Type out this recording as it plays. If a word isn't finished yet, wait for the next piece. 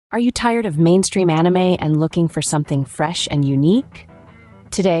Are you tired of mainstream anime and looking for something fresh and unique?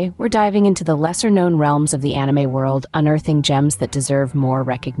 Today, we're diving into the lesser-known realms of the anime world, unearthing gems that deserve more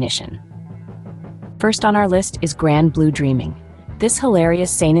recognition. First on our list is Grand Blue Dreaming. This hilarious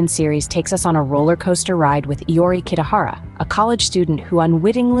seinen series takes us on a roller coaster ride with Iori Kitahara, a college student who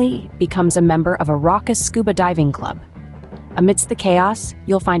unwittingly becomes a member of a raucous scuba diving club. Amidst the chaos,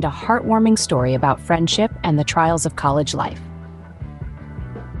 you'll find a heartwarming story about friendship and the trials of college life.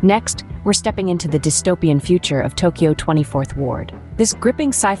 Next, we're stepping into the dystopian future of Tokyo 24th Ward. This gripping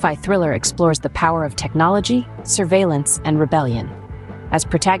sci-fi thriller explores the power of technology, surveillance, and rebellion. As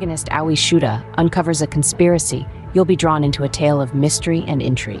protagonist Aoi Shuda uncovers a conspiracy, you'll be drawn into a tale of mystery and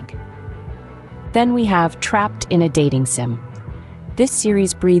intrigue. Then we have Trapped in a Dating Sim. This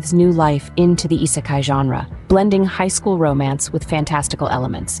series breathes new life into the isekai genre, blending high school romance with fantastical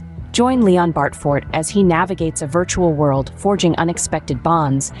elements. Join Leon Bartfort as he navigates a virtual world, forging unexpected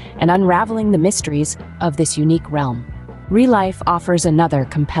bonds and unraveling the mysteries of this unique realm. Relife offers another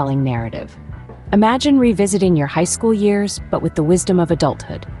compelling narrative. Imagine revisiting your high school years, but with the wisdom of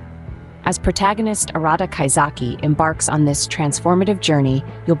adulthood. As protagonist Arata Kaizaki embarks on this transformative journey,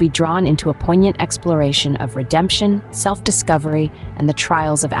 you'll be drawn into a poignant exploration of redemption, self-discovery, and the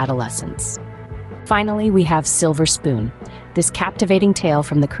trials of adolescence. Finally, we have Silver Spoon. This captivating tale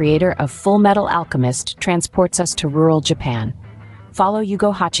from the creator of Full Metal Alchemist transports us to rural Japan. Follow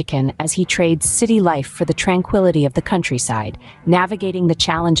Yugo Hachiken as he trades city life for the tranquility of the countryside, navigating the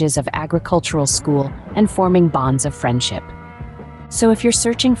challenges of agricultural school and forming bonds of friendship. So if you're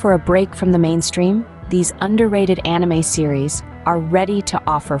searching for a break from the mainstream, these underrated anime series are ready to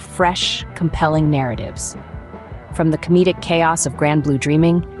offer fresh, compelling narratives. From the comedic chaos of Grand Blue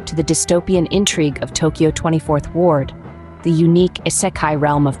Dreaming to the dystopian intrigue of Tokyo 24th Ward, the unique isekai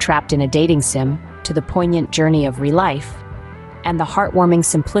realm of Trapped in a Dating Sim, to the poignant journey of Relife, and the heartwarming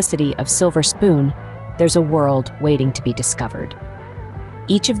simplicity of Silver Spoon, there's a world waiting to be discovered.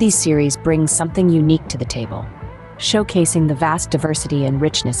 Each of these series brings something unique to the table, showcasing the vast diversity and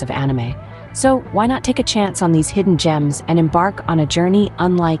richness of anime. So why not take a chance on these hidden gems and embark on a journey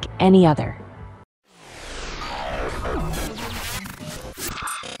unlike any other?